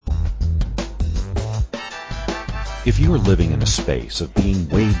If you are living in a space of being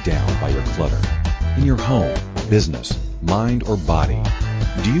weighed down by your clutter, in your home, business, mind, or body,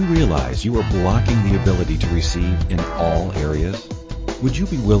 do you realize you are blocking the ability to receive in all areas? Would you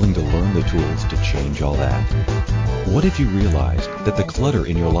be willing to learn the tools to change all that? What if you realized that the clutter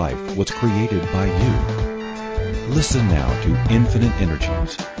in your life was created by you? Listen now to Infinite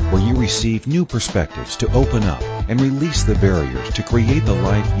Energies, where you receive new perspectives to open up and release the barriers to create the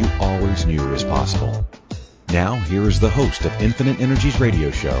life you always knew was possible. Now, here is the host of Infinite Energies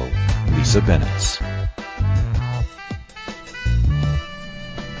radio show, Lisa Bennett.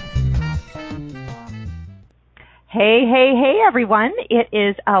 Hey, everyone. It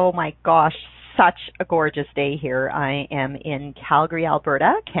is, oh my gosh, such a gorgeous day here. I am in Calgary,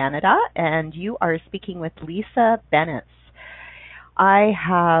 Alberta, Canada, and you are speaking with Lisa Bennett. I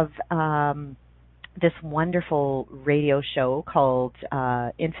have this wonderful radio show called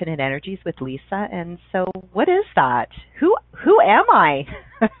Infinite Energies with Lisa, and so what is that? Who am I?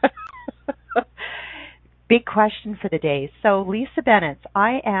 Big question for the day. So Lisa Bennett,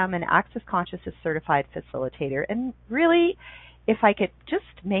 I am an Access Consciousness certified facilitator, and really, if I could just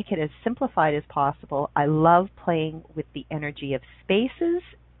make it as simplified as possible, I love playing with the energy of spaces,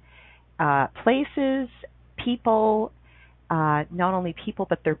 places, people, not only people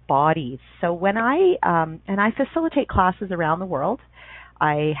but their bodies. So when I facilitate classes around the world,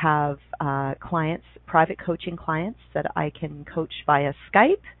 I have clients, private coaching clients that I can coach via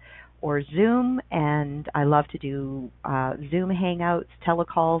Skype or Zoom, and I love to do Zoom hangouts,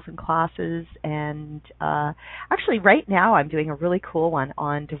 telecalls, and classes. And actually, right now, I'm doing a really cool one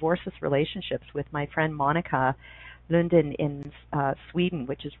on divorceless relationships with my friend Monica Lunden in Sweden,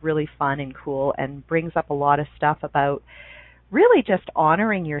 which is really fun and cool and brings up a lot of stuff about really just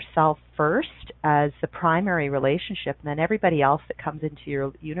honoring yourself first as the primary relationship, and then everybody else that comes into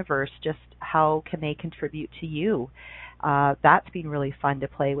your universe, just how can they contribute to you. That's been really fun to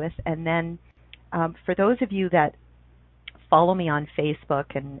play with. And then for those of you that follow me on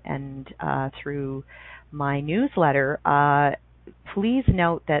Facebook and through my newsletter, please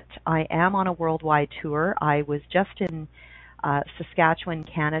note that I am on a worldwide tour. I was just in Saskatchewan,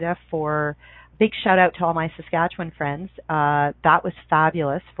 Canada for big shout out to all my Saskatchewan friends. That was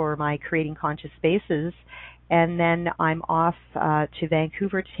fabulous for my Creating Conscious Spaces. And then I'm off to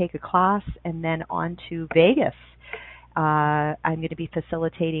Vancouver to take a class, and then on to Vegas. I'm going to be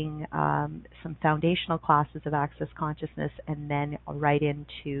facilitating some foundational classes of Access Consciousness, and then right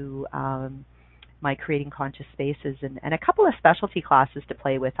into my Creating Conscious Spaces and a couple of specialty classes to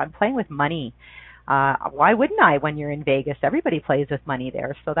play with. I'm playing with money. Why wouldn't I when you're in Vegas? Everybody plays with money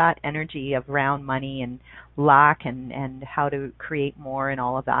there. So that energy of around money and lack and how to create more and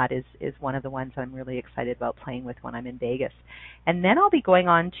all of that is one of the ones I'm really excited about playing with when I'm in Vegas. And then I'll be going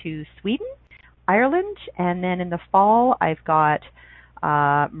on to Sweden, Ireland, and then in the fall I've got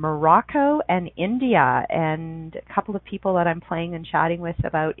Morocco and India, and a couple of people that I'm playing and chatting with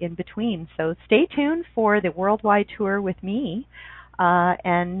about in between. So stay tuned for the worldwide tour with me.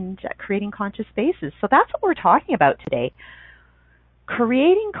 And Creating Conscious Spaces. So that's what we're talking about today.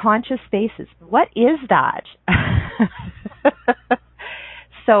 Creating Conscious Spaces. What is that?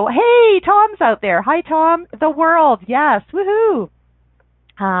 So, hey, Tom's out there. Hi, Tom. The world. Yes. Woohoo.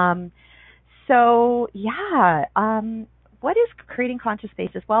 What is Creating Conscious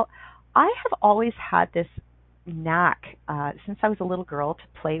Spaces? Well, I have always had this knack since I was a little girl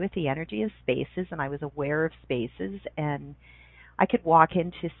to play with the energy of spaces, and I was aware of spaces, and I could walk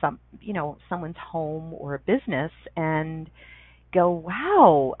into someone's home or a business and go,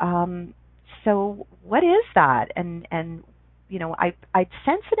 wow, so what is that? And I'd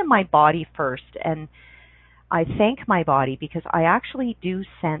sense it in my body first, and I thank my body because I actually do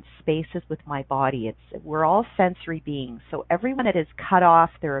sense spaces with my body. We're all sensory beings, so everyone that has cut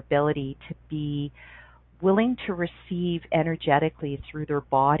off their ability to be willing to receive energetically through their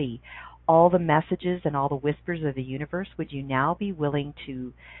body all the messages and all the whispers of the universe, would you now be willing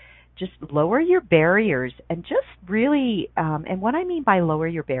to just lower your barriers and just really, and what I mean by lower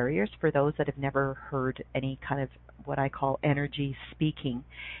your barriers, for those that have never heard any kind of what I call energy speaking,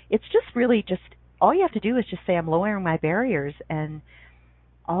 it's just really just, all you have to do is just say, I'm lowering my barriers, and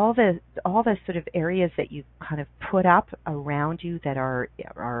all the sort of areas that you kind of put up around you that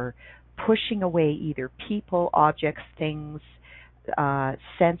are pushing away either people, objects, things,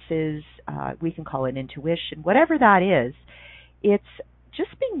 senses, we can call it intuition, whatever that is, it's just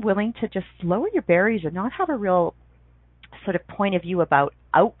being willing to just lower your barriers and not have a real sort of point of view about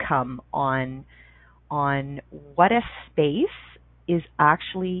outcome on what a space is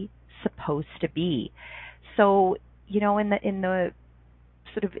actually supposed to be. So, in the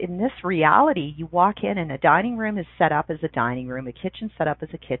sort of in this reality, you walk in and a dining room is set up as a dining room, a kitchen set up as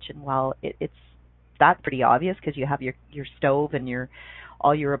a kitchen. Well, it's that's pretty obvious because you have your stove and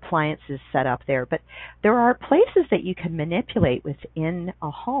all your appliances set up there. But there are places that you can manipulate within a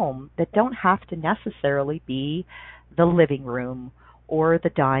home that don't have to necessarily be the living room or the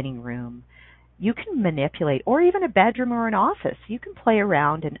dining room. You can manipulate, or even a bedroom or an office. You can play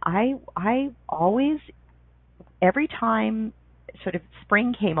around, and I always, every time sort of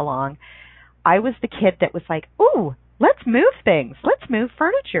spring came along, I was the kid that was like, "Ooh, let's move things. Let's move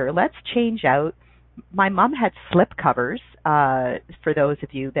furniture. Let's change out." My mom had slip covers. For those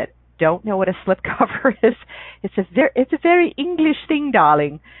of you that don't know what a slip cover is, it's a very English thing,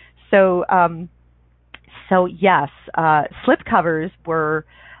 darling. So yes, slip covers were.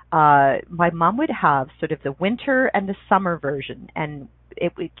 My mom would have sort of the winter and the summer version, and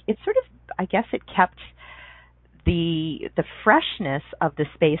it sort of, I guess, it kept the freshness of the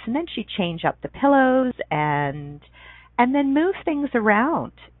space, and then she'd change up the pillows and then move things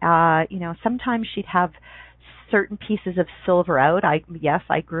around. Sometimes she'd have certain pieces of silver out. I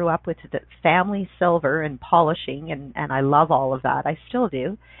grew up with the family silver and polishing, and I love all of that. I still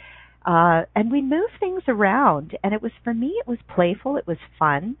do. And we moved things around, and for me, it was playful. It was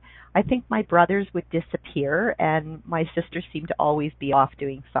fun. I think my brothers would disappear, and my sisters seemed to always be off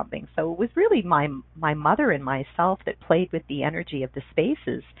doing something. So it was really my mother and myself that played with the energy of the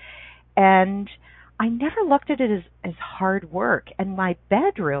spaces. And I never looked at it as hard work. And my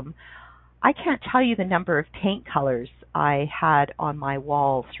bedroom, I can't tell you the number of paint colors I had on my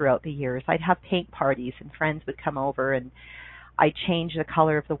walls throughout the years. I'd have paint parties, and friends would come over, and I'd change the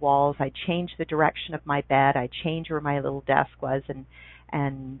color of the walls. I'd change the direction of my bed. I'd change where my little desk was and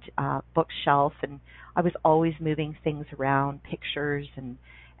bookshelf. And I was always moving things around, pictures, and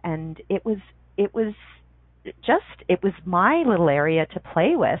it was my little area to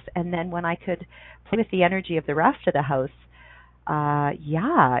play with. And then when I could play with the energy of the rest of the house,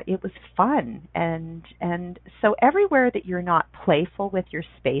 it was fun. And so everywhere that you're not playful with your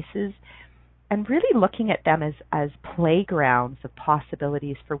spaces, and really looking at them as playgrounds of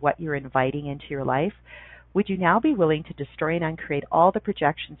possibilities for what you're inviting into your life, would you now be willing to destroy and uncreate all the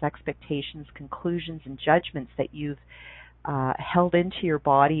projections, expectations, conclusions, and judgments that you've held into your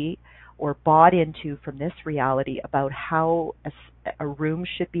body or bought into from this reality about how a room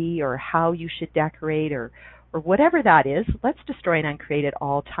should be, or how you should decorate, or whatever that is? Let's destroy and uncreate it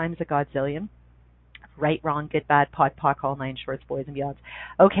all times a godzillion. Right, wrong, good, bad, pod, poc, all nine shorts, boys and beyonds.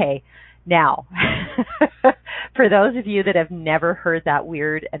 Okay. Now, for those of you that have never heard that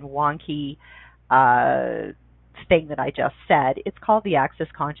weird and wonky thing that I just said, it's called the Access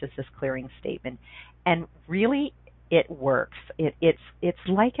Consciousness Clearing Statement, and really, it works. It's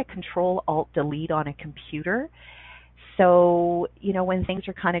like a Control-Alt-Delete on a computer. So, when things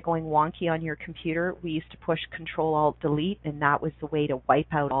are kind of going wonky on your computer, we used to push Control-Alt-Delete, and that was the way to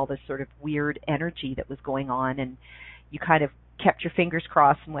wipe out all this sort of weird energy that was going on, and you kind of kept your fingers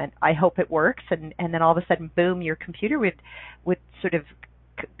crossed and went, I hope it works, and then all of a sudden, boom, your computer would sort of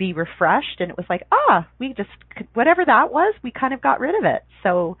be refreshed, and it was like, we just, whatever that was, we kind of got rid of it.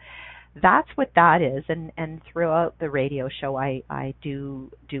 So that's what that is, and throughout the radio show, I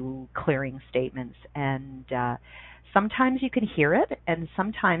do clearing statements, and sometimes you can hear it, and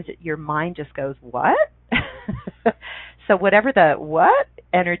sometimes your mind just goes, what? So whatever the what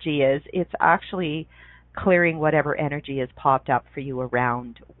energy is, it's actually clearing whatever energy has popped up for you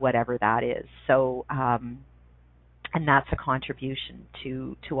around whatever that is. So, and that's a contribution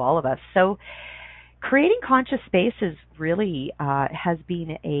to all of us. So, creating conscious spaces really has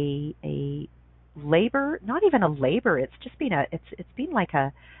been a labor, not even a labor. It's just been it's been like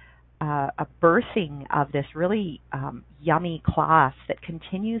a birthing of this really yummy class that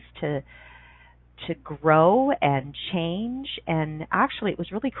continues to grow and change. And actually, it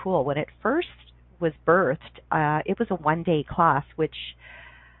was really cool when it first was birthed. It was a one-day class, which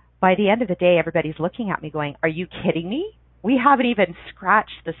by the end of the day, everybody's looking at me going, are you kidding me? We haven't even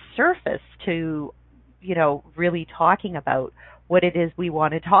scratched the surface to, really talking about what it is we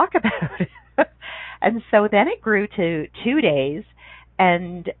want to talk about. And so then it grew to 2 days,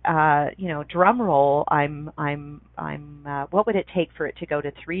 and drum roll, I'm what would it take for it to go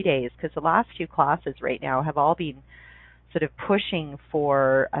to 3 days? Because the last 2 classes right now have all been sort of pushing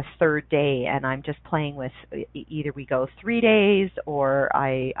for a third day, and I'm just playing with either we go 3 days or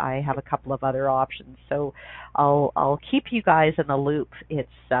I have a couple of other options. So I'll keep you guys in the loop. It's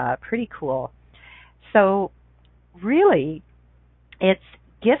pretty cool. So really, it's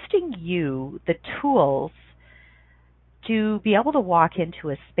gifting you the tools to be able to walk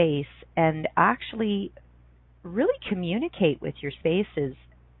into a space and actually really communicate with your spaces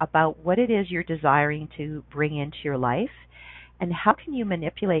about what it is you're desiring to bring into your life, and how can you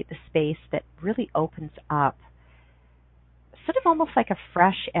manipulate the space that really opens up sort of almost like a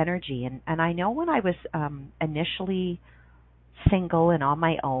fresh energy. And I know when I was initially single and on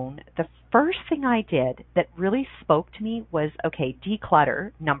my own, the first thing I did that really spoke to me was, okay,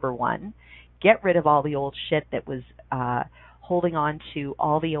 declutter, number one. Get rid of all the old shit that was holding on to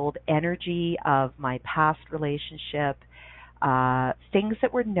all the old energy of my past relationship, things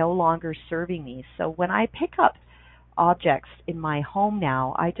that were no longer serving me. So when I pick up objects in my home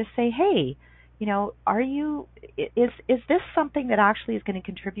now, I just say, hey, is this something that actually is going to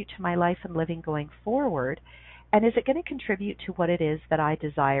contribute to my life and living going forward? And is it going to contribute to what it is that I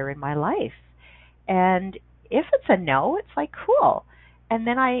desire in my life? And if it's a no, it's like, cool. And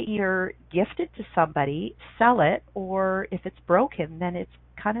then I either gift it to somebody, sell it, or if it's broken, then it's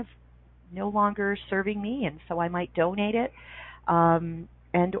kind of no longer serving me, and so I might donate it, and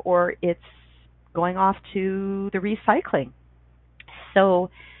or it's going off to the recycling. So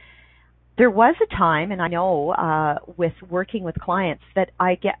there was a time, and I know with working with clients that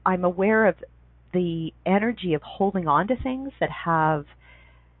I'm aware of the energy of holding on to things that have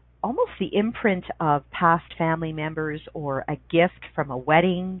almost the imprint of past family members or a gift from a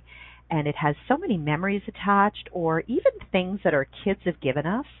wedding, and it has so many memories attached, or even things that our kids have given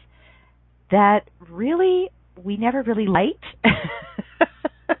us that really we never really liked.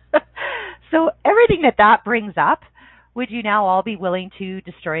 So everything that brings up, would you now all be willing to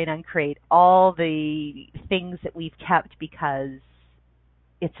destroy and uncreate all the things that we've kept because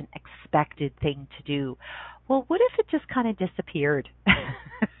it's an expected thing to do? Well, what if it just kind of disappeared?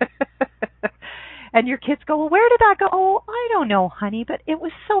 And your kids go, well, where did that go? Oh, I don't know, honey, but it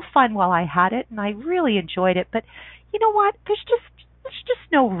was so fun while I had it, and I really enjoyed it. But you know what? There's just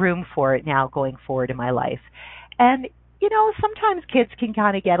no room for it now going forward in my life. And sometimes kids can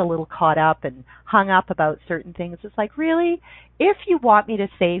kind of get a little caught up and hung up about certain things. It's like, really? If you want me to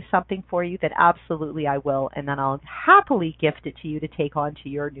save something for you, then absolutely I will, and then I'll happily gift it to you to take on to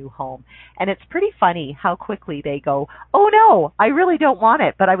your new home. And it's pretty funny how quickly they go, oh no, I really don't want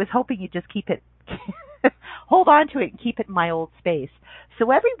it, but I was hoping you'd just keep it, hold on to it and keep it in my old space.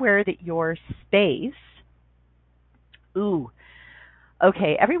 So everywhere that your space,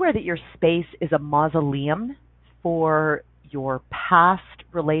 everywhere that your space is a mausoleum for your past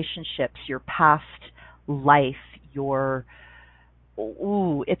relationships, your past life,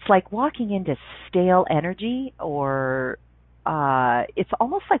 it's like walking into stale energy, or it's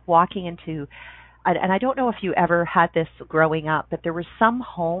almost like walking into, and I don't know if you ever had this growing up, but there were some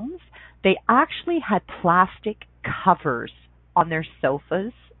homes, they actually had plastic covers on their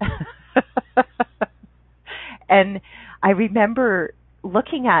sofas. And I remember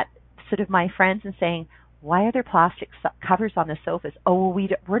looking at sort of my friends and saying, why are there plastic covers on the sofas? Oh,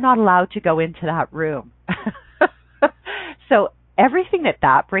 we're not allowed to go into that room. So everything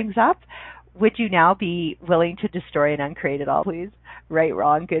that brings up, would you now be willing to destroy and uncreate it all, please? Right,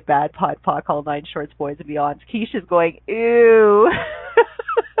 wrong, good, bad, pod, poc, all nine shorts, boys and beyonds. Keisha's going, ew.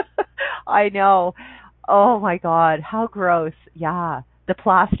 I know. Oh my God, how gross. Yeah, the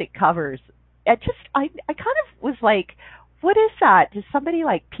plastic covers. I kind of was like, what is that? Does somebody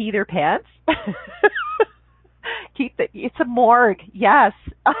like pee their pants? It's a morgue. Yes.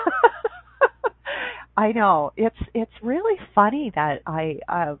 I know. It's really funny that I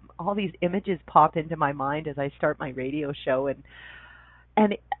all these images pop into my mind as I start my radio show,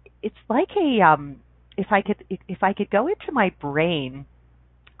 and it's like if I could go into my brain,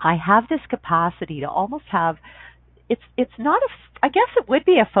 I have this capacity to almost have, it's not I guess it would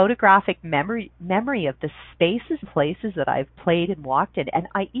be a photographic memory of the spaces and places that I've played and walked in, and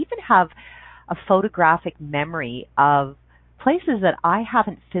I even have a photographic memory of places that I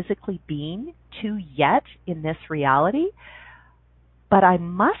haven't physically been to yet in this reality, but I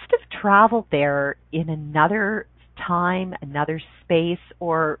must have traveled there in another time, another space,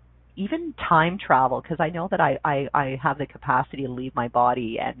 or even time travel, because I know that I have the capacity to leave my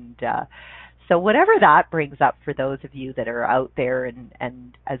body. And so whatever that brings up for those of you that are out there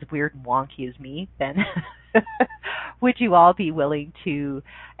and as weird and wonky as me, then would you all be willing to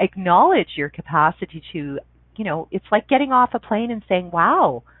acknowledge your capacity to, it's like getting off a plane and saying,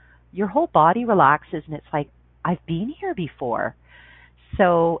 wow, your whole body relaxes and it's like, I've been here before.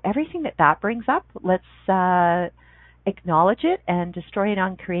 So everything that brings up, let's acknowledge it and destroy and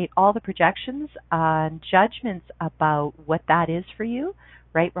uncreate all the projections and judgments about what that is for you.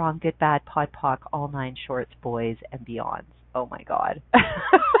 Right, wrong, good, bad, pod, poc, all nine shorts, boys and beyonds. Oh my God.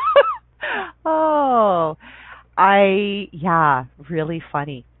 Oh, really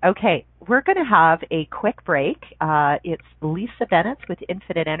funny. Okay, we're going to have a quick break. It's Lisa Bennett with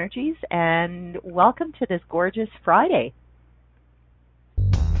Infinite Energies, and welcome to this gorgeous Friday.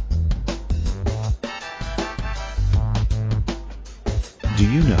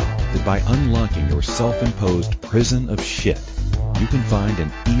 Do you know that by unlocking your self-imposed prison of shit, you can find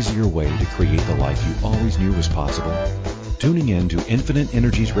an easier way to create the life you always knew was possible? Tuning in to Infinite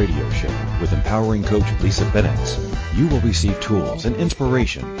Energies radio show with empowering coach Lisa Bennett, you will receive tools and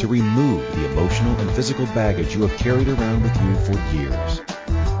inspiration to remove the emotional and physical baggage you have carried around with you for years.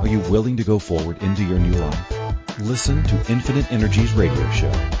 Are you willing to go forward into your new life? Listen to Infinite Energies radio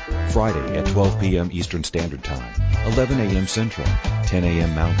show, Friday at 12 p.m. Eastern Standard Time, 11 a.m. Central, 10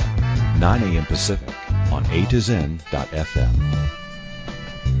 a.m. Mountain, 9 a.m. Pacific on A2Zen.fm.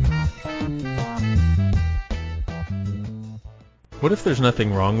 What if there's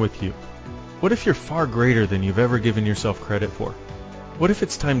nothing wrong with you? What if you're far greater than you've ever given yourself credit for? What if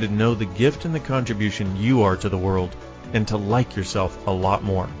it's time to know the gift and the contribution you are to the world and to like yourself a lot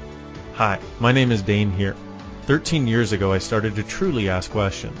more? Hi, my name is Dane here. 13 years ago, I started to truly ask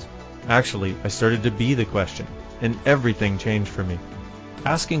questions. Actually, I started to be the question, and everything changed for me.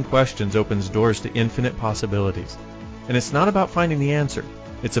 Asking questions opens doors to infinite possibilities. And it's not about finding the answer.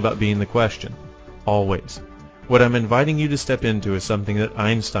 It's about being the question. Always. What I'm inviting you to step into is something that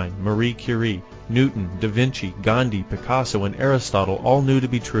Einstein, Marie Curie, Newton, Da Vinci, Gandhi, Picasso, and Aristotle all knew to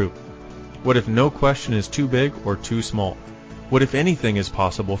be true. What if no question is too big or too small? What if anything is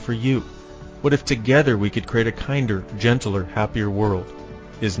possible for you? What if together we could create a kinder, gentler, happier world?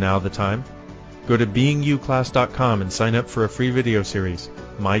 Is now the time? Go to beingyouclass.com and sign up for a free video series,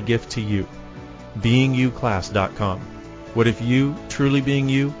 My Gift to You. beingyouclass.com. What if you, truly being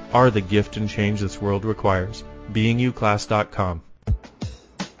you, are the gift and change this world requires? beingyouclass.com.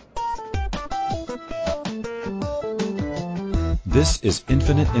 This is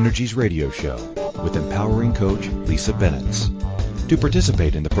Infinite Energies radio show with empowering coach Lisa Bennett. To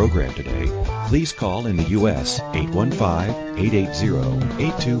participate in the program today, please call in the U.S.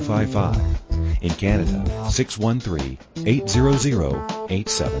 815-880-8255. In Canada,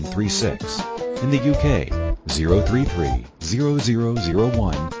 613-800-8736. In the UK,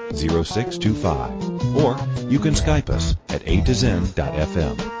 033-0001-0625. Or you can Skype us at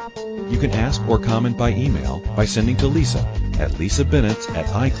A2Zen.fm. You can ask or comment by email by sending to Lisa at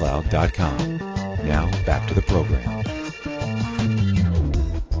lisabennett@icloud.com. Now back to the program.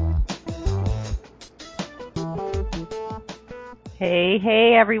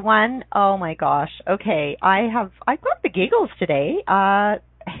 Hey everyone. Oh my gosh. Okay, I've got the giggles today.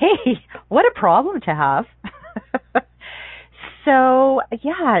 Hey, what a problem to have. So,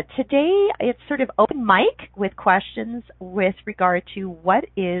 yeah, today it's sort of open mic with questions with regard to what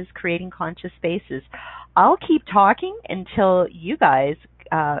is creating conscious spaces. I'll keep talking until you guys,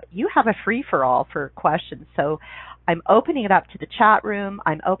 you have a free-for-all for questions. So I'm opening it up to the chat room.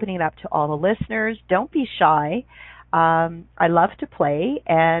 I'm opening it up to all the listeners. Don't be shy. I love to play,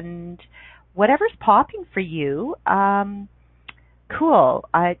 and whatever's popping for you, cool.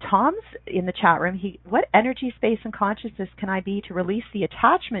 Tom's in the chat room. What energy, space, and consciousness can I be to release the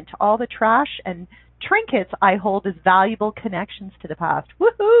attachment to all the trash and trinkets I hold as valuable connections to the past?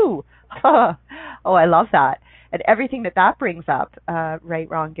 Woohoo! Oh, I love that. And everything that brings up, right,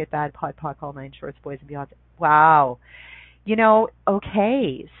 wrong, good, bad, pod, poc, all nine shorts, boys and beyond. Wow.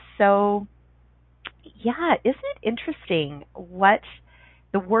 Okay, so, yeah, isn't it interesting what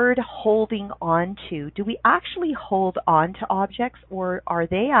the word holding on to? Do we actually hold on to objects, or are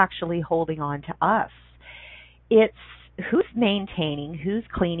they actually holding on to us? It's who's maintaining, who's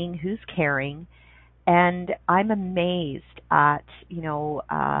cleaning, who's caring. And I'm amazed at, sort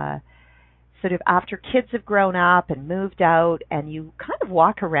of after kids have grown up and moved out, and you kind of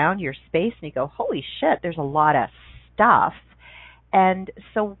walk around your space and you go, holy shit, there's a lot of stuff. And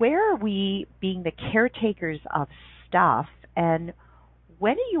so where are we being the caretakers of stuff, and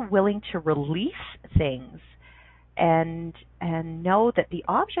when are you willing to release things and know that the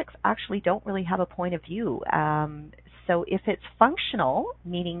objects actually don't really have a point of view? So if it's functional,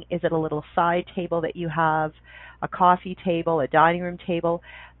 meaning is it a little side table that you have, a coffee table, a dining room table,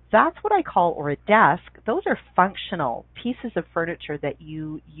 that's what I call, or a desk. Those are functional pieces of furniture that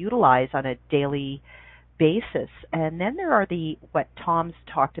you utilize on a daily basis. And then there are what Tom's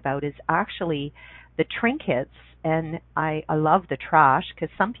talked about is actually the trinkets. And I love the trash, because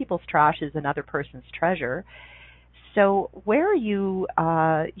some people's trash is another person's treasure. So where are you,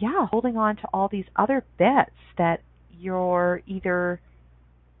 holding on to all these other bits that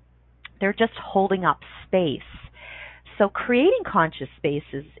they're just holding up space. So creating conscious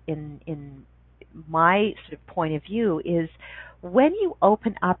spaces in my sort of point of view is when you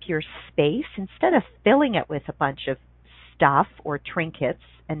open up your space, instead of filling it with a bunch of stuff or trinkets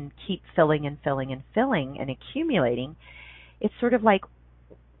and keep filling and filling and filling and accumulating, it's sort of like,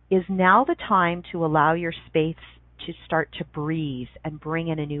 is now the time to allow your space to start to breathe and bring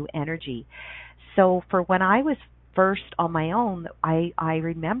in a new energy. So for when I was first on my own, I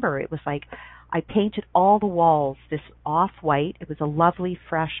remember it was like I painted all the walls this off-white. It was a lovely,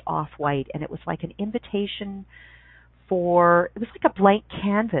 fresh off-white, and it was like an invitation it was like a blank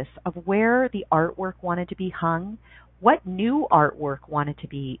canvas of where the artwork wanted to be hung, what new artwork wanted to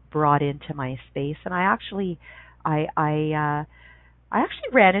be brought into my space. And I actually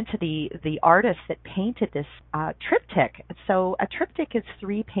ran into the artist that painted this triptych. So a triptych is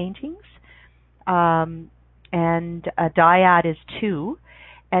 3 paintings, and a dyad is 2.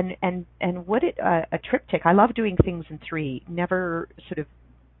 And what a triptych, I love doing things in 3, never sort of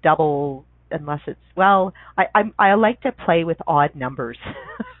double, unless it's, well, I like to play with odd numbers.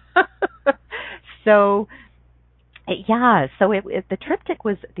 So the triptych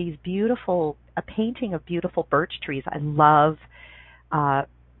was these beautiful, a painting of beautiful birch trees. I love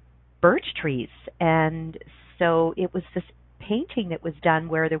birch trees, and so it was this painting that was done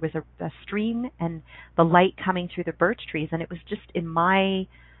where there was a stream and the light coming through the birch trees, and it was just, in my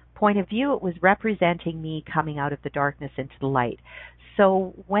point of view, it was representing me coming out of the darkness into the light.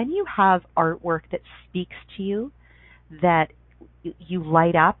 So when you have artwork that speaks to you, that you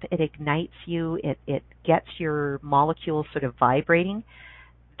light up, it ignites you, it gets your molecules sort of vibrating,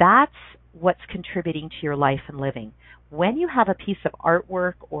 that's what's contributing to your life and living. When you have a piece of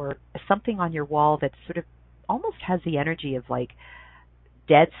artwork or something on your wall that sort of almost has the energy of like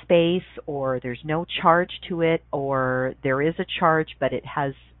dead space, or there's no charge to it, or there is a charge but it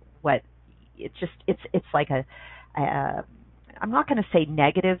has it's like a I'm not going to say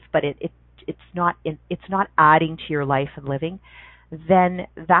negative, but it's not adding to your life and living, then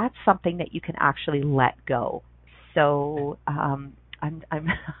that's something that you can actually let go. So I'm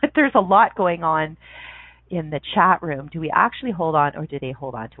there's a lot going on in the chat room. Do we actually hold on, or do they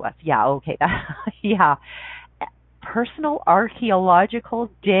hold on to us? Yeah, okay. Yeah. Personal archaeological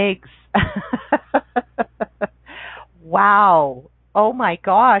digs. Wow. Oh my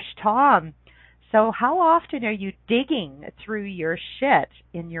gosh, Tom. So how often are you digging through your shit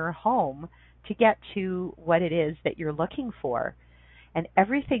in your home to get to what it is that you're looking for? And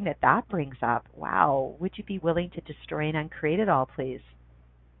everything that brings up, wow, would you be willing to destroy and uncreate it all, please?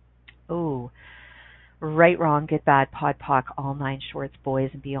 Oh, right, wrong, good, bad, pod, poc, all 9 shorts, boys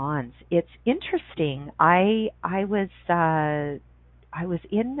and beyonds. It's interesting. I was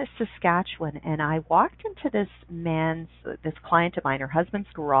in Saskatchewan, and I walked into this client of mine, her husband's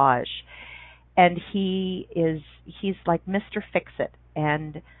garage, and he's like Mr. Fix-It,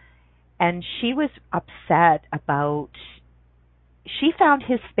 and she was upset about, she found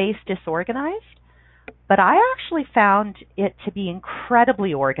his space disorganized, but I actually found it to be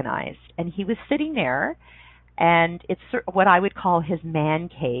incredibly organized. And he was sitting there, and it's what I would call his man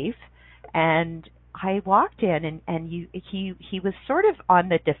cave. And I walked in, and he was sort of on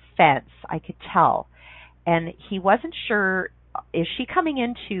the defense, I could tell. And he wasn't sure, is she coming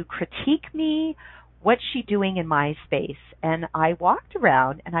in to critique me? What's she doing in my space? And I walked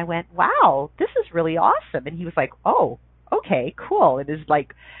around, and I went, wow, this is really awesome. And he was like, oh, okay, cool. And his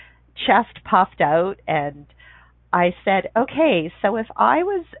like chest puffed out, and I said, okay, so if I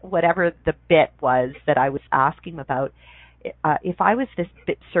was whatever the bit was that I was asking about, if I was this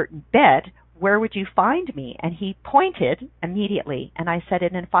certain bit, where would you find me? And he pointed immediately, and I said,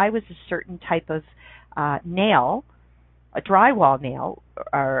 and if I was a certain type of nail, a drywall nail,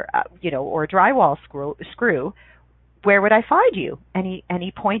 or or a drywall screw, where would I find you? And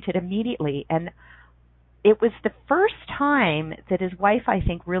he pointed immediately, and it was the first time that his wife, I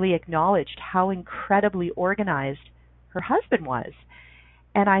think, really acknowledged how incredibly organized her husband was.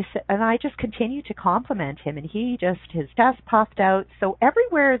 And I just continued to compliment him, and his chest puffed out. So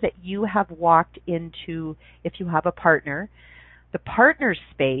everywhere that you have walked into, if you have a partner, the partner's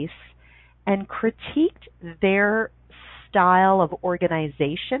space, and critiqued their style of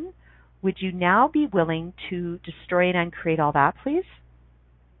organization, would you now be willing to destroy and uncreate all that, please?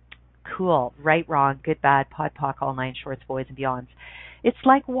 Cool. Right, wrong, good, bad, pod, poc, all 9 shorts, boys and beyonds. It's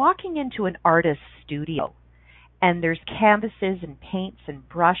like walking into an artist's studio, and there's canvases and paints and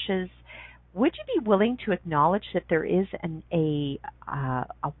brushes. Would you be willing to acknowledge that there is a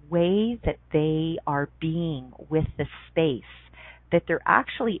way that they are being with the space, that they're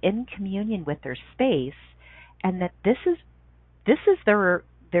actually in communion with their space, and that this is their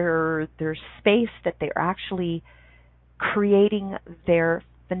space that they're actually creating their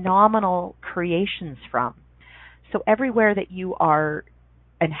phenomenal creations from. So everywhere that you are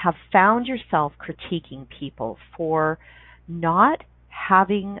and have found yourself critiquing people for not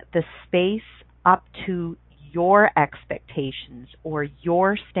having the space up to your expectations or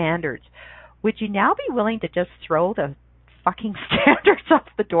your standards, would you now be willing to just throw the fucking standards out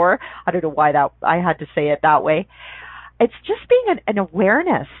the door? I don't know why I had to say it that way. It's just being an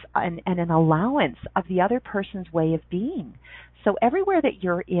awareness and an allowance of the other person's way of being. So everywhere that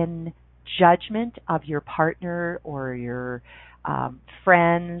you're in judgment of your partner or your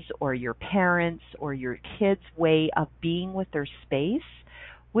friends or your parents or your kids' way of being with their space,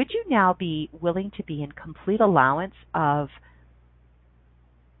 would you now be willing to be in complete allowance of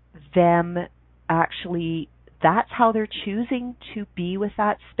them actually, that's how they're choosing to be with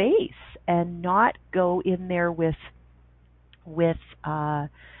that space, and not go in there with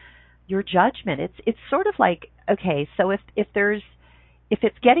your judgment. It's sort of like, okay, so if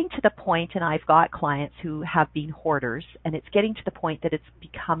it's getting to the point, and I've got clients who have been hoarders, and it's getting to the point that it's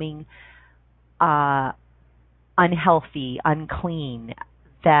becoming unhealthy, unclean,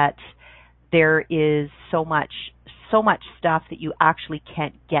 that there is so much stuff that you actually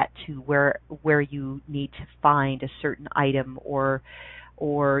can't get to where you need to find a certain item, or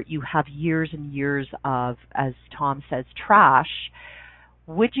you have years and years of, as Tom says, trash.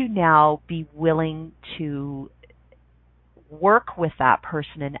 Would you now be willing to work with that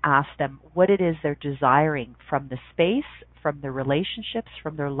person and ask them what it is they're desiring from the space, from their relationships,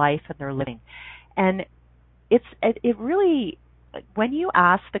 from their life and their living? And it really, when you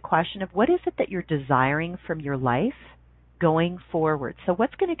ask the question of what is it that you're desiring from your life going forward, so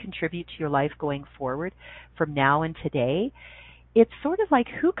what's going to contribute to your life going forward from now and today, it's sort of like,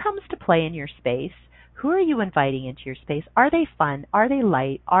 who comes to play in your space? Who are you inviting into your space? Are they fun? Are they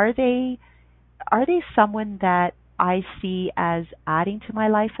light? Are they someone that I see as adding to my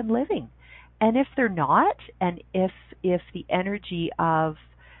life and living? And if they're not, and if the energy of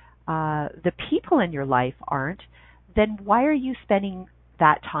the people in your life aren't, then why are you spending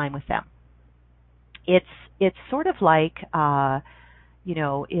that time with them? It's sort of like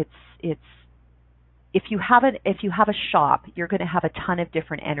it's if you have a shop, you're going to have a ton of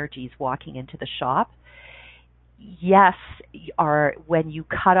different energies walking into the shop. Yes, when you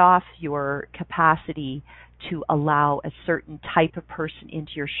cut off your capacity to allow a certain type of person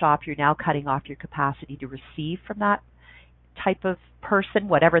into your shop, you're now cutting off your capacity to receive from that type of person,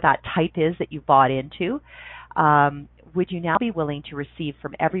 whatever that type is that you bought into. Would you now be willing to receive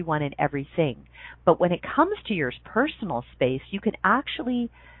from everyone and everything? But when it comes to your personal space, you can actually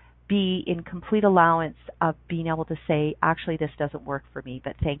be in complete allowance of being able to say, actually, this doesn't work for me,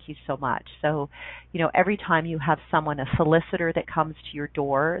 but thank you so much. So, every time you have someone, a solicitor that comes to your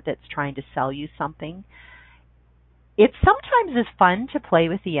door that's trying to sell you something, it sometimes is fun to play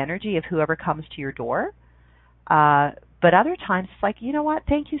with the energy of whoever comes to your door. But other times it's like, you know what,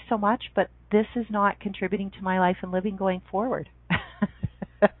 thank you so much, but this is not contributing to my life and living going forward.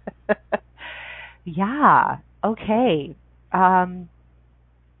 Yeah, okay.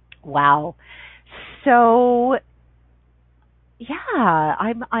 Wow. So yeah,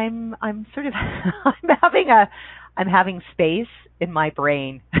 I'm sort of I'm having space in my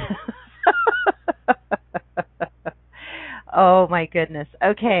brain. Oh my goodness.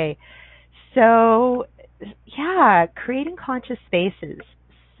 Okay. So yeah, creating conscious spaces.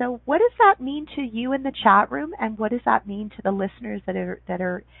 So what does that mean to you in the chat room, and what does that mean to the listeners that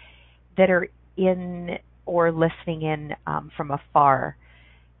are in or listening in from afar?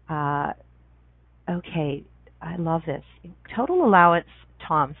 Okay, I love this. Total allowance,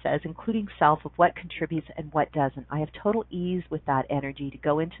 Tom says, including self, of what contributes and what doesn't. I have total ease with that energy to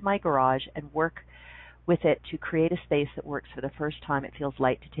go into my garage and work with it to create a space that works for the first time. It feels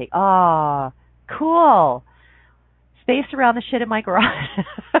light to take. Ah, cool. Space around the shit in my garage.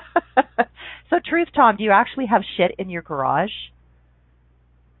 So, truth, Tom, do you actually have shit in your garage?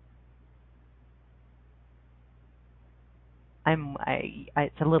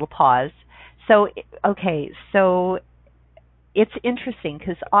 It's a little pause. So, okay, so it's interesting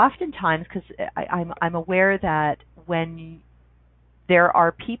because oftentimes, because I'm aware that when there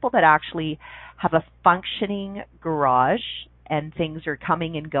are people that actually have a functioning garage and things are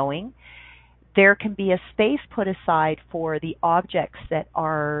coming and going, there can be a space put aside for the objects that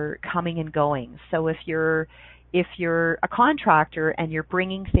are coming and going. So if you're a contractor and you're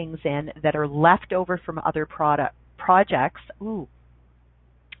bringing things in that are left over from other projects,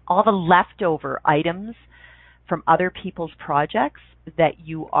 all the leftover items from other people's projects that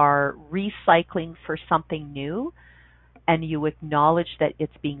you are recycling for something new, and you acknowledge that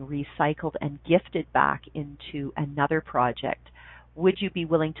it's being recycled and gifted back into another project, Would you be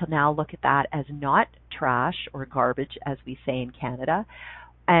willing to now look at that as not trash or garbage, as we say in Canada,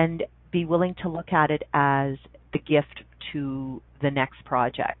 and be willing to look at it as the gift to the next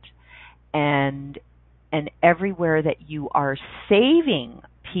project? And everywhere that you are saving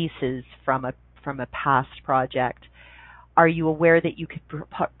pieces from a past project, are you aware that you could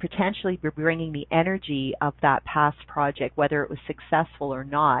potentially be bringing the energy of that past project, whether it was successful or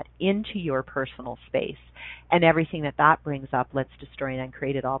not, into your personal space? And everything that brings up, let's destroy and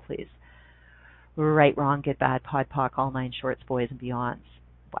uncreate it all, please. Right, wrong, good, bad, pod, poc, all nine shorts, boys and beyonds.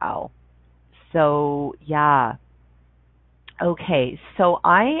 Wow. So, yeah. Okay, so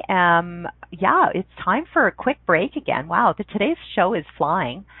it's time for a quick break again. Wow, today's show is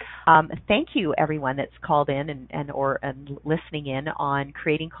flying. Thank you, everyone that's called in and listening in on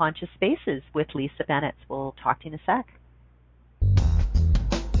Creating Conscious Spaces with Lisa Bennett. We'll talk to you in a sec.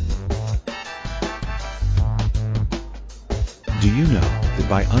 Do you know that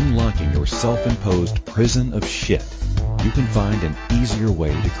by unlocking your self-imposed prison of shit, you can find an easier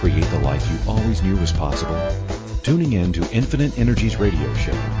way to create the life you always knew was possible? Tuning in to Infinite Energies radio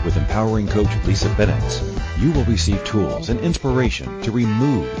show with empowering coach Lisa Bennett, you will receive tools and inspiration to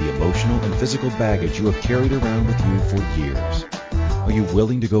remove the emotional and physical baggage you have carried around with you for years. Are you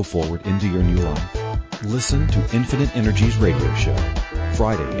willing to go forward into your new life? Listen to Infinite Energies radio show,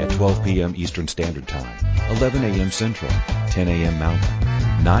 Friday at 12 p.m. Eastern Standard Time, 11 a.m. Central, 10 a.m.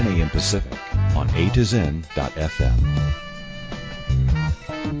 Mountain, 9 a.m. Pacific on A2Zen.fm.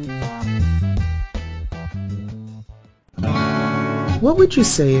 What would you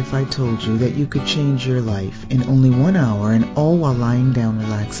say if I told you that you could change your life in only 1 hour and all while lying down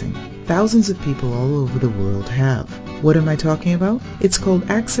relaxing? Thousands of people all over the world have. What am I talking about? It's called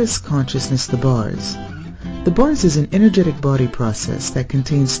Access Consciousness, the bars. The bars is an energetic body process that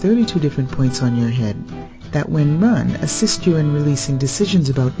contains 32 different points on your head that, when run, assist you in releasing decisions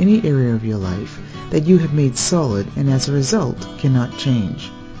about any area of your life that you have made solid and as a result cannot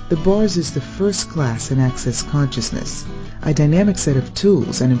change. The bars is the first class in Access Consciousness, a dynamic set of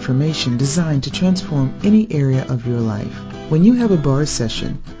tools and information designed to transform any area of your life. When you have a bars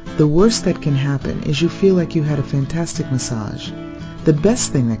session, the worst that can happen is you feel like you had a fantastic massage. The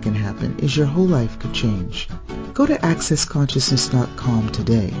best thing that can happen is your whole life could change. Go to accessconsciousness.com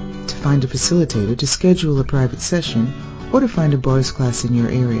today to find a facilitator to schedule a private session or to find a bars class in your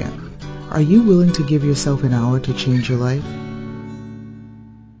area. Are you willing to give yourself an hour to change your life?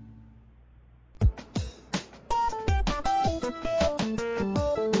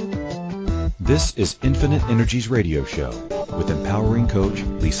 This is Infinite Energies radio show with empowering coach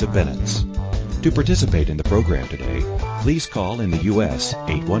Lisa Bennett. To participate in the program today, please call in the U.S.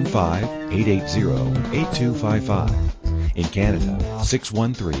 815-880-8255. In Canada,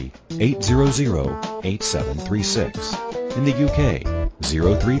 613-800-8736. In the UK,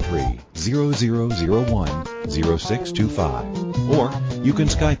 033-0001-0625. Or you can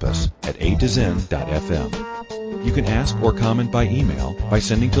Skype us at A2Zen.fm. You can ask or comment by email by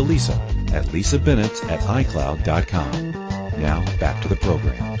sending to Lisa at lisabennett@icloud.com. Now, back to the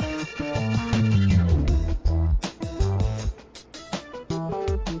program.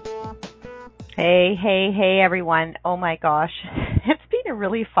 Hey, everyone. Oh my gosh. It's been a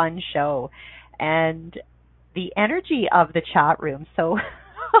really fun show. And the energy of the chat room. So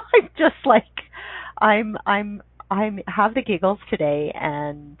I'm just like, I have the giggles today,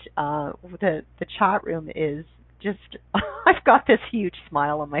 and the chat room is just, I've got this huge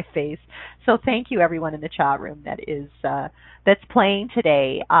smile on my face. So thank you, everyone in the chat room that is that's playing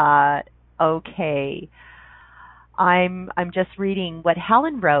today. Okay. I'm just reading what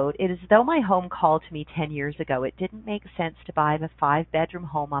Helen wrote. It is as though my home called to me 10 years ago. It didn't make sense to buy a 5-bedroom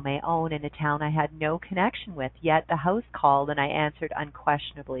home on my own in a town I had no connection with, yet the house called and I answered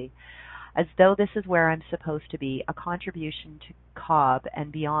unquestionably, as though this is where I'm supposed to be, a contribution to Cobb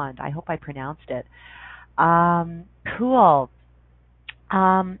and beyond. I hope I pronounced it. Cool.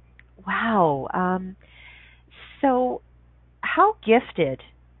 Wow. So how gifted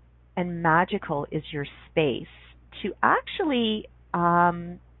and magical is your space to actually,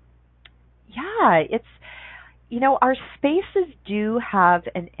 it's, our spaces do have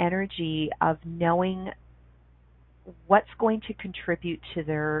an energy of knowing what's going to contribute to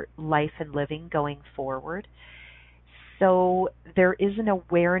their life and living going forward. So there is an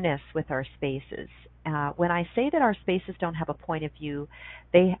awareness with our spaces. When I say that our spaces don't have a point of view,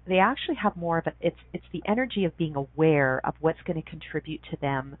 they actually have more of it's the energy of being aware of what's going to contribute to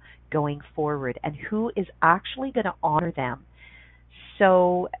them going forward and who is actually going to honor them.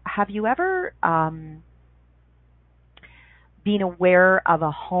 So have you ever been aware of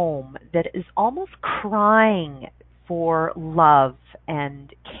a home that is almost crying for love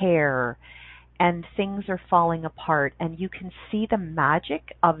and care, and things are falling apart, and you can see the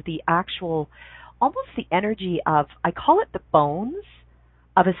magic of the actual, almost the energy of, I call it the bones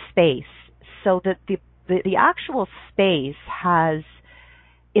of a space, so that the actual space has,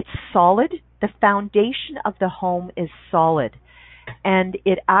 it's solid. The foundation of the home is solid, and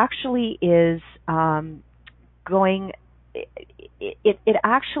it actually is going. It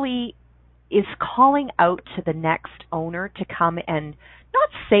actually is calling out to the next owner to come and not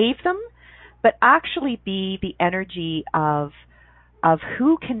save them, but actually be the energy of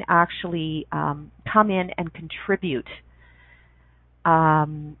who can actually come in and contribute.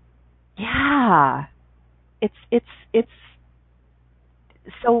 Yeah, it's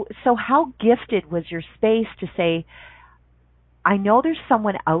so how gifted was your space to say, I know there's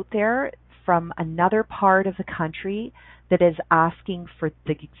someone out there from another part of the country that is asking for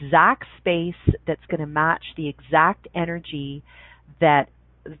the exact space that's going to match the exact energy that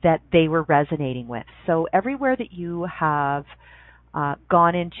they were resonating with. So everywhere that you have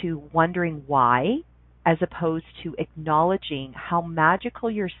gone into wondering why, as opposed to acknowledging how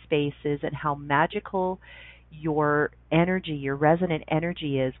magical your space is and how magical your energy, your resonant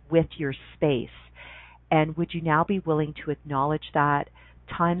energy is with your space. And would you now be willing to acknowledge that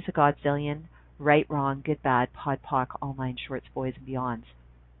times a godzillion, right, wrong, good, bad, pod, poc, all nine shorts, boys, and beyonds?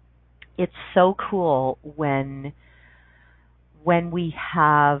 It's so cool when we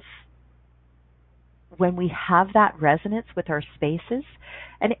have that resonance with our spaces,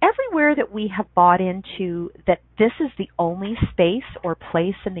 and everywhere that we have bought into that this is the only space or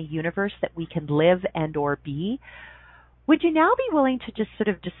place in the universe that we can live and or be, would you now be willing to just sort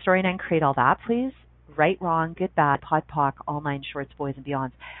of destroy and uncreate all that, please? Right, wrong, good, bad, pod, poc, all nine shorts, boys, and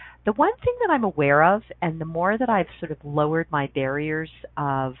beyonds. The one thing that I'm aware of, and the more that I've sort of lowered my barriers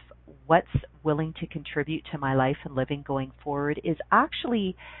of what's willing to contribute to my life and living going forward, is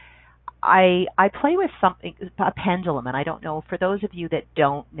actually I play with something, a pendulum, and I don't know, for those of you that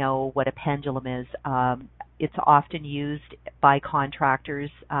don't know what a pendulum is, it's often used by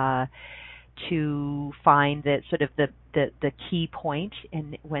contractors to find that sort of the key point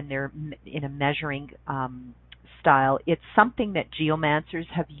when they're in a measuring style. It's something that geomancers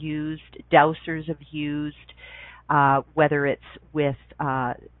have used, dowsers have used, whether it's with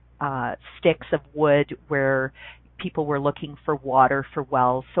sticks of wood where people were looking for water for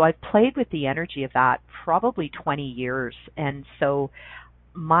wells. So I've played with the energy of that probably 20 years. And so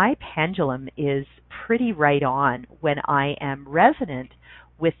my pendulum is pretty right on when I am resonant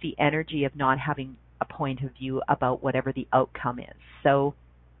with the energy of not having a point of view about whatever the outcome is. So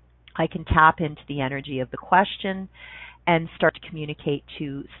I can tap into the energy of the question and start to communicate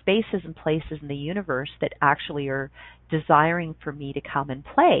to spaces and places in the universe that actually are desiring for me to come and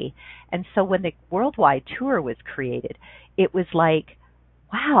play. And so when the worldwide tour was created, it was like,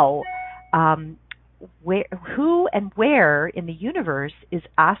 wow, who and where in the universe is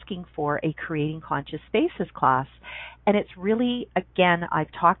asking for a Creating Conscious Spaces class? And it's really, again,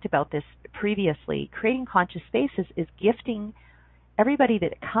 I've talked about this previously, Creating Conscious Spaces is gifting everybody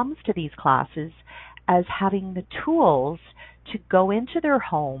that comes to these classes as having the tools to go into their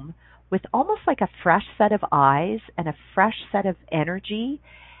home with almost like a fresh set of eyes and a fresh set of energy,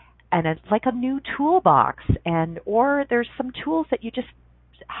 and it's like a new toolbox. And or there's some tools that you just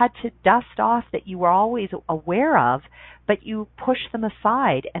had to dust off that you were always aware of, but you push them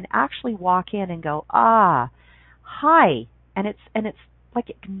aside and actually walk in and go, hi. And it's like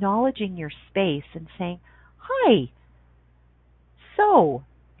acknowledging your space and saying, hi. So,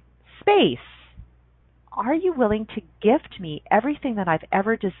 space, are you willing to gift me everything that I've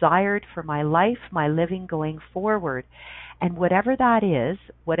ever desired for my life, my living going forward? And whatever that is,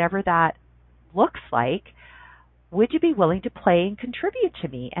 whatever that looks like, would you be willing to play and contribute to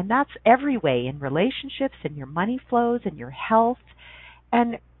me? And that's every way, in relationships, in your money flows, in your health.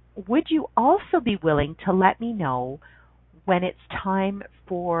 And would you also be willing to let me know when it's time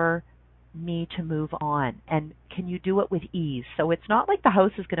for me to move on? And can you do it with ease? So it's not like the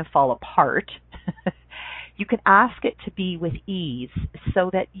house is going to fall apart. You can ask it to be with ease so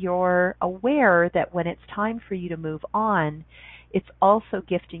that you're aware that when it's time for you to move on, it's also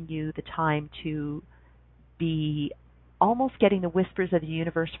gifting you the time to be almost getting the whispers of the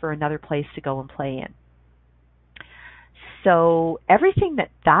universe for another place to go and play in. So everything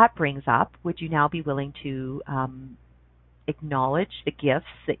that brings up, would you now be willing to acknowledge the gifts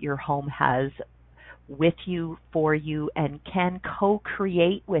that your home has with you, for you, and can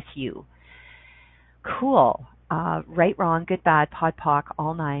co-create with you? Cool. Right, wrong, good, bad, pod, poc,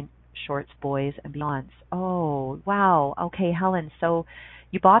 all nine shorts, boys, and beyonds. Oh, wow. Okay, Helen. So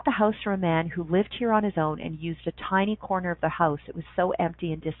You bought the house from a man who lived here on his own and used a tiny corner of the house. It was so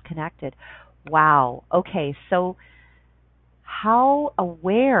empty and disconnected. Wow. Okay, so how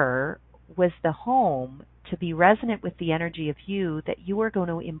aware was the home to be resonant with the energy of you that you are going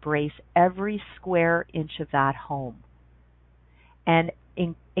to embrace every square inch of that home and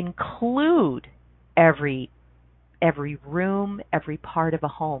include every room, every part of a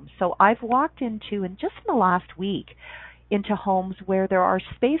home. So I've walked into, and just in the last week, into homes where there are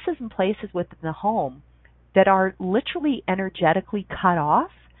spaces and places within the home that are literally energetically cut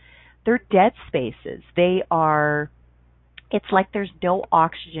off. They're dead spaces. It's like there's no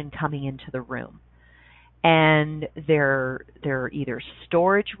oxygen coming into the room. And they're either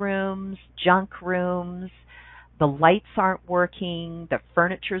storage rooms, junk rooms, the lights aren't working, the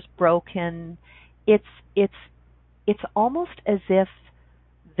furniture's broken. It's almost as if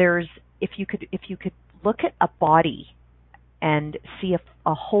if you could look at a body and see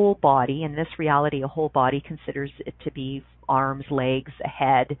a whole body. In this reality, a whole body considers it to be arms, legs, a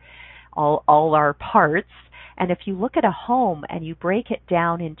head, all our parts. And if you look at a home and you break it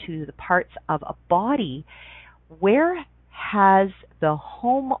down into the parts of a body, where has the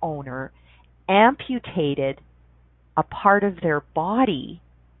homeowner amputated a part of their body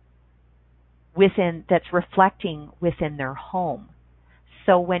that's reflecting within their home?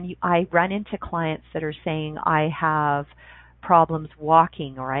 So when I run into clients that are saying, I have problems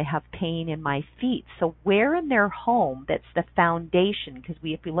walking or I have pain in my feet. So where in their home, that's the foundation, because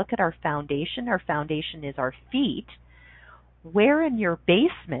if we look at our foundation is our feet. Where in your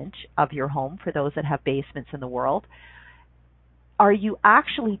basement of your home, for those that have basements in the world, are you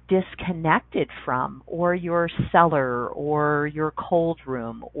actually disconnected from, or your cellar or your cold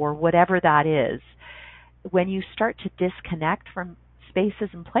room or whatever that is? When you start to disconnect from spaces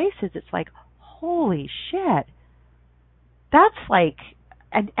and places, it's like, holy shit. That's like,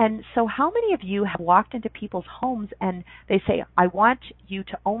 and so how many of you have walked into people's homes and they say, I want you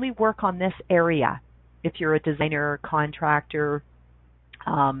to only work on this area? If you're a designer, contractor,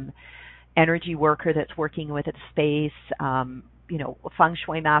 energy worker that's working with a space, a feng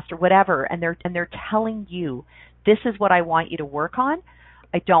shui master, whatever, and they're telling you, this is what I want you to work on.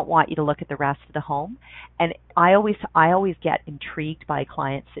 I don't want you to look at the rest of the home. And I always get intrigued by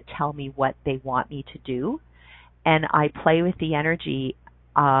clients that tell me what they want me to do. And I play with the energy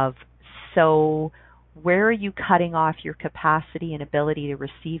of, so where are you cutting off your capacity and ability to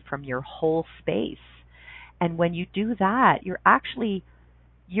receive from your whole space? And when you do that, you're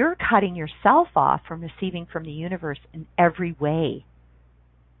cutting yourself off from receiving from the universe in every way.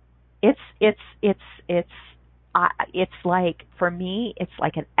 It's like, for me, it's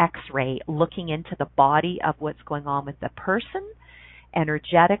like an X-ray looking into the body of what's going on with the person,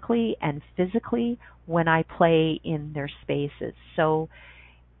 energetically and physically, when I play in their spaces. So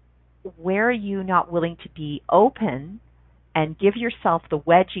where are you not willing to be open and give yourself the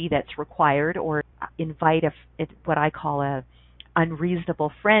wedgie that's required, or invite what I call a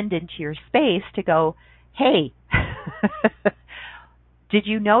unreasonable friend into your space to go, hey, did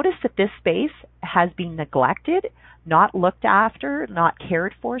you notice that this space has been neglected, not looked after, not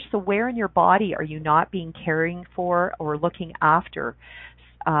cared for? So where in your body are you not being caring for or looking after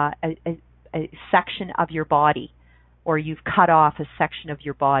a section of your body, or you've cut off a section of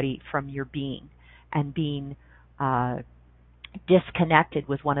your body from your being, and being disconnected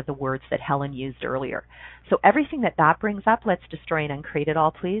was one of the words that Helen used earlier. So everything that brings up, let's destroy and uncreate it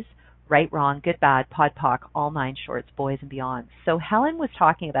all, please. Right, wrong, good, bad, pod, poc, all nine shorts, boys and beyond. So Helen was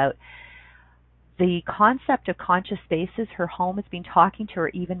talking about the concept of conscious spaces. Her home has been talking to her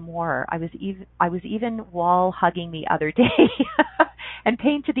even more. I was even wall hugging the other day and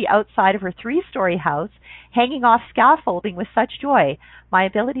painted the outside of her 3-story house, hanging off scaffolding with such joy. My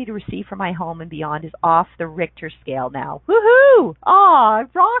ability to receive from my home and beyond is off the Richter scale now. Woohoo! Aw,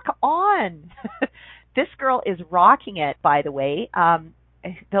 rock on! This girl is rocking it, by the way.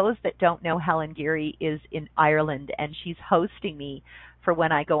 Those that don't know, Helen Geary is in Ireland, and she's hosting me for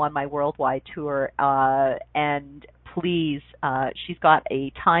when I go on my worldwide tour. And please, she's got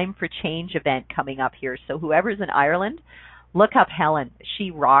a Time for Change event coming up here. So whoever's in Ireland, look up Helen.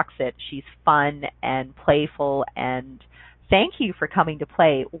 She rocks it. She's fun and playful, and thank you for coming to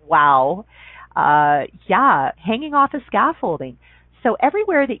play. Wow. Yeah, hanging off of scaffolding. So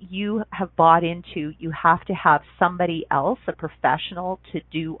everywhere that you have bought into, you have to have somebody else, a professional, to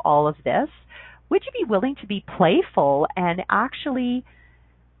do all of this. Would you be willing to be playful and actually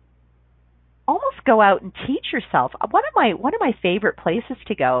almost go out and teach yourself? One of my favorite places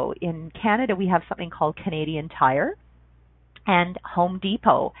to go in Canada, we have something called Canadian Tire. and Home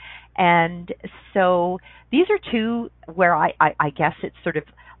Depot. And so these are two where I guess it's sort of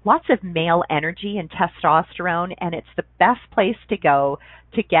lots of male energy and testosterone, and it's the best place to go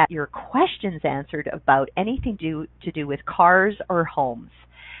to get your questions answered about anything to do with cars or homes.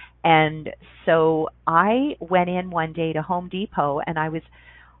 And so I went in one day to Home Depot, and I was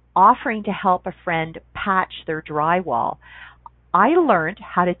offering to help a friend patch their drywall. I learned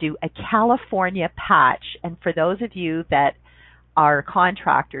how to do a California patch, and for those of you that are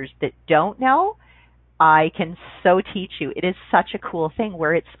contractors that don't know, I can so teach you. It is such a cool thing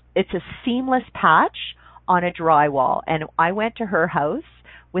where it's a seamless patch on a drywall. And I went to her house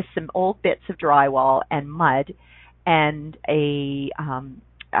with some old bits of drywall and mud and a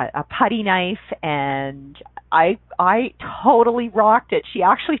putty knife, and I totally rocked it. She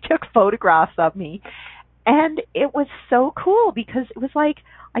actually took photographs of me, and it was so cool because it was like,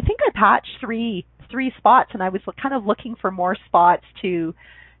 I think I patched three spots, and I was kind of looking for more spots to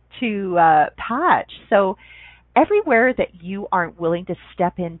patch. So everywhere that you aren't willing to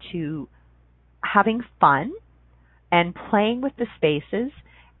step into having fun and playing with the spaces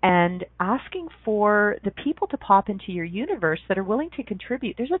and asking for the people to pop into your universe that are willing to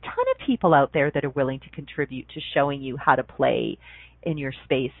contribute. There's a ton of people out there that are willing to contribute to showing you how to play in your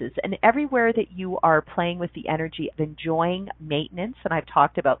spaces. And everywhere that you are playing with the energy of enjoying maintenance, and I've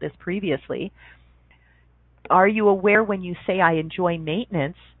talked about this previously, are you aware when you say I enjoy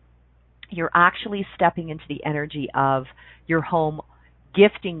maintenance, you're actually stepping into the energy of your home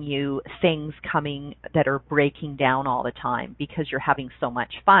gifting you things coming that are breaking down all the time because you're having so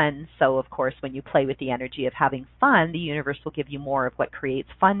much fun. So, of course, when you play with the energy of having fun, the universe will give you more of what creates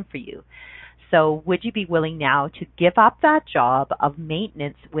fun for you. So would you be willing now to give up that job of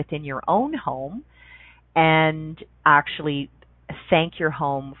maintenance within your own home and actually thank your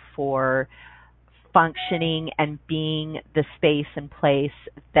home for functioning and being the space and place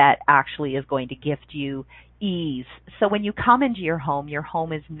that actually is going to gift you ease? So when you come into your home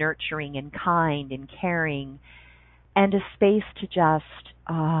is nurturing and kind and caring and a space to just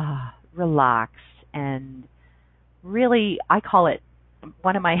relax. And really, I call it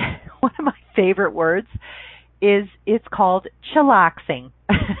one of my favorite words is it's called chillaxing.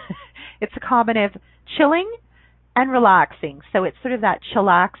 It's a combination of chilling and relaxing. So it's sort of that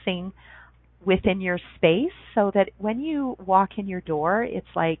chillaxing within your space, so that when you walk in your door, it's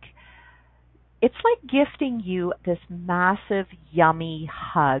like gifting you this massive, yummy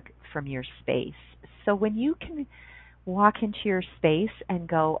hug from your space. So when you can walk into your space and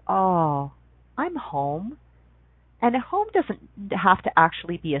go, oh, I'm home. And a home doesn't have to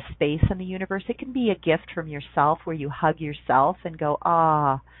actually be a space in the universe. It can be a gift from yourself where you hug yourself and go,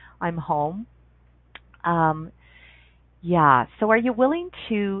 I'm home. Yeah. So are you willing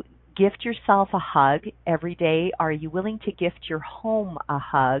to gift yourself a hug every day? Are you willing to gift your home a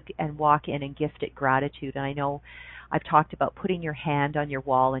hug and walk in and gift it gratitude? And I know I've talked about putting your hand on your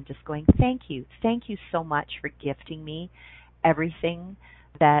wall and just going, thank you so much for gifting me everything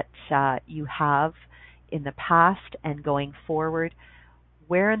that you have in the past and going forward.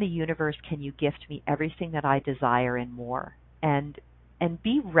 Where in the universe can you gift me everything that I desire and more? And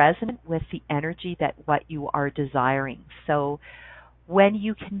be resonant with the energy that what you are desiring. So when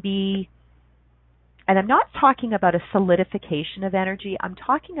you can be, and I'm not talking about a solidification of energy, I'm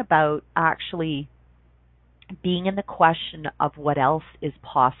talking about actually being in the question of what else is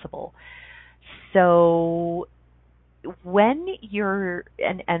possible. So when you're,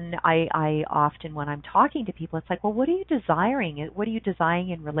 and I often, when I'm talking to people, it's like, well, what are you desiring? What are you desiring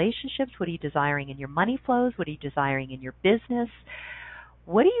in relationships? What are you desiring in your money flows? What are you desiring in your business?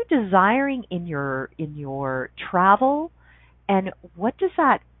 What are you desiring in your travel? And what does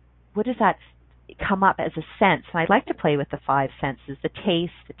that come up as a sense? And I like to play with the five senses: the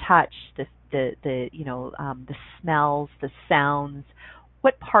taste, the touch, the smells, the sounds.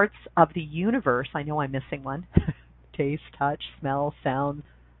 What parts of the universe? I know I'm missing one. Taste, touch, smell, sound.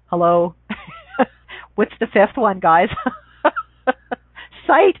 Hello. What's the fifth one, guys?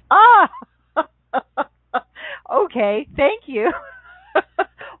 Sight. Okay, thank you.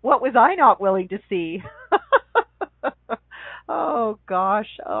 What was I not willing to see? Oh gosh.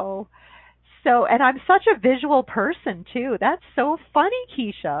 Oh. So, and I'm such a visual person too. That's so funny,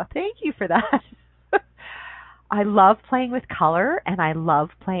 Keisha. Thank you for that. I love playing with color, and I love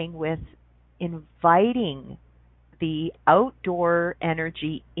playing with inviting the outdoor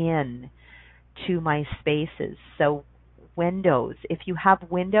energy in to my spaces. So windows, if you have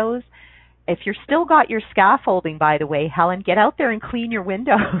windows, if you're still got your scaffolding, by the way, Helen, get out there and clean your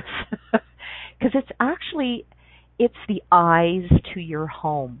windows. Because it's the eyes to your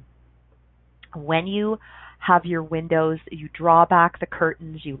home. When you have your windows, you draw back the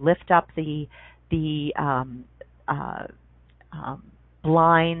curtains, you lift up the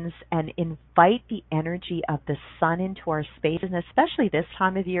blinds and invite the energy of the sun into our space. And especially this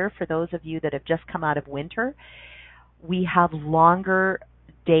time of year, for those of you that have just come out of winter, we have longer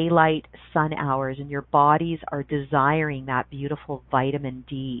daylight sun hours, and your bodies are desiring that beautiful vitamin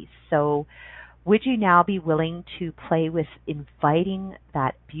D. So would you now be willing to play with inviting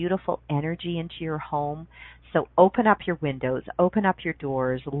that beautiful energy into your home? So open up your windows, open up your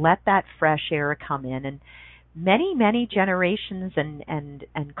doors, let that fresh air come in. And many generations and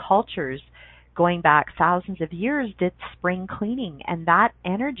cultures going back thousands of years did spring cleaning, and that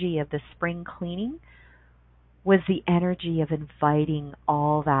energy of the spring cleaning was the energy of inviting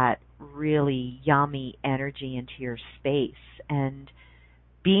all that really yummy energy into your space, and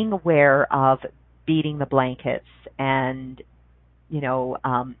being aware of beating the blankets and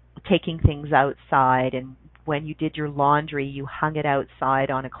taking things outside. And when you did your laundry, you hung it outside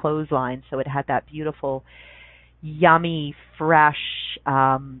on a clothesline so it had that beautiful yummy fresh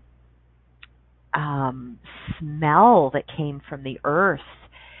smell that came from the earth,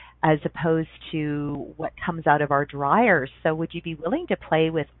 as opposed to what comes out of our dryers. So would you be willing to play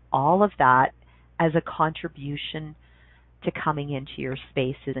with all of that as a contribution to coming into your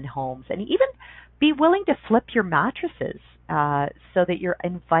spaces and homes? And even be willing to flip your mattresses so that you're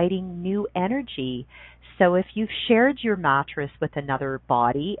inviting new energy. So if you've shared your mattress with another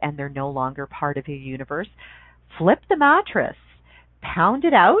body and they're no longer part of your universe, flip the mattress, pound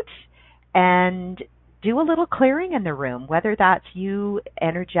it out, and do a little clearing in the room, whether that's you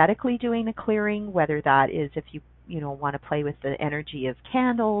energetically doing the clearing, whether that is if you want to play with the energy of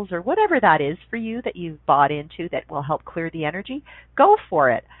candles or whatever that is for you that you've bought into that will help clear the energy, go for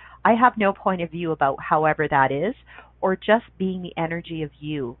it. I have no point of view about however that is, or just being the energy of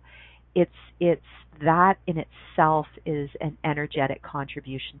you. It's that in itself is an energetic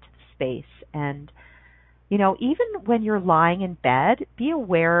contribution to the space. And even when you're lying in bed, be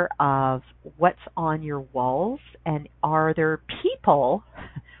aware of what's on your walls, and are there people,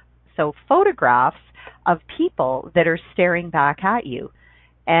 so photographs of people that are staring back at you.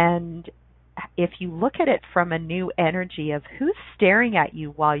 And if you look at it from a new energy of who's staring at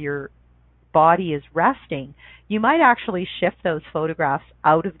you while your body is resting, you might actually shift those photographs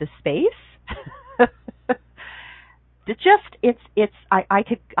out of the space.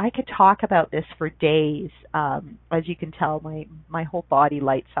 I could talk about this for days. As you can tell, my whole body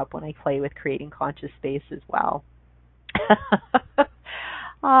lights up when I play with creating conscious space as well.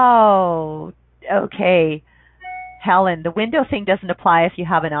 Oh, okay. Helen, the window thing doesn't apply if you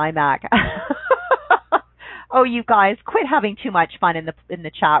have an iMac. Oh, you guys, quit having too much fun in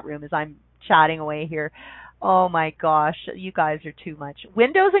the chat room as I'm chatting away here. Oh my gosh, you guys are too much.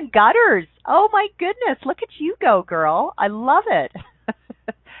 Windows and gutters. Oh my goodness, look at you go, girl. I love it.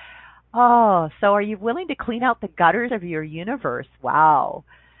 Oh, so are you willing to clean out the gutters of your universe? Wow.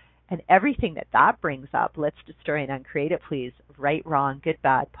 And everything that brings up. Let's destroy and uncreate it, please. Right, wrong, good,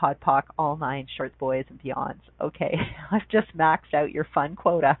 bad, pod, poc, all nine, shorts, boys, and beyonds. Okay, I've just maxed out your fun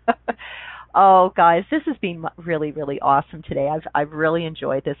quota. Oh, guys, this has been really, really awesome today. I've really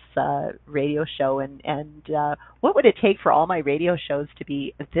enjoyed this radio show, and what would it take for all my radio shows to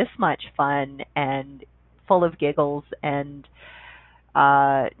be this much fun and full of giggles? And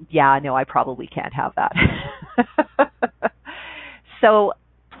I probably can't have that. So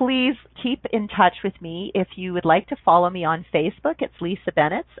please keep in touch with me. If you would like to follow me on Facebook, it's Lisa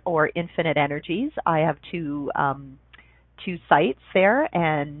Bennett or Infinite Energies. I have two sites there,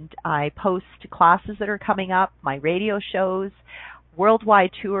 and I post classes that are coming up, my radio shows,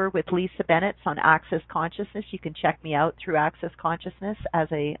 worldwide tour with Lisa Bennett on Access Consciousness. You can check me out through Access Consciousness as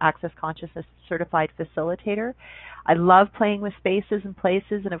a Access Consciousness certified facilitator. I love playing with spaces and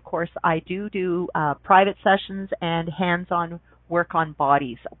places, and of course I do private sessions and hands-on work on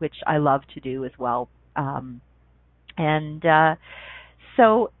bodies, which I love to do as well.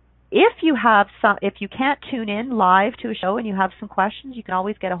 So if you can't tune in live to a show and you have some questions, you can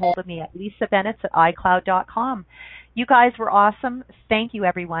always get a hold of me at lisabennett@icloud.com. You guys were awesome. Thank you,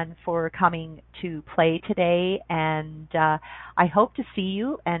 everyone, for coming to play today. And I hope to see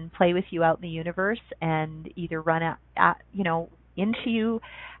you and play with you out in the universe, and either run into you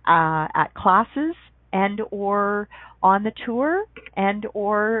at classes and or on the tour and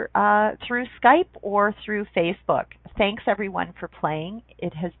or through Skype or through Facebook. Thanks, everyone, for playing.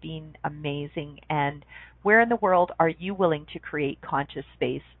 It has been amazing. And where in the world are you willing to create conscious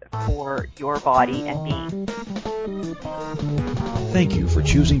space for your body and being? Thank you for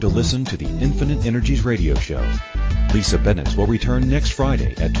choosing to listen to the Infinite Energies Radio Show. Lisa Bennett will return next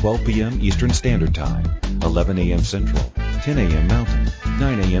Friday at 12 p.m. Eastern Standard Time, 11 a.m. Central, 10 a.m. Mountain,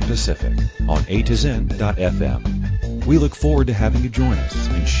 9 a.m. Pacific on A2Zen.fm. We look forward to having you join us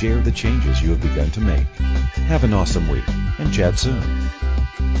and share the changes you have begun to make. Have an awesome week and chat soon.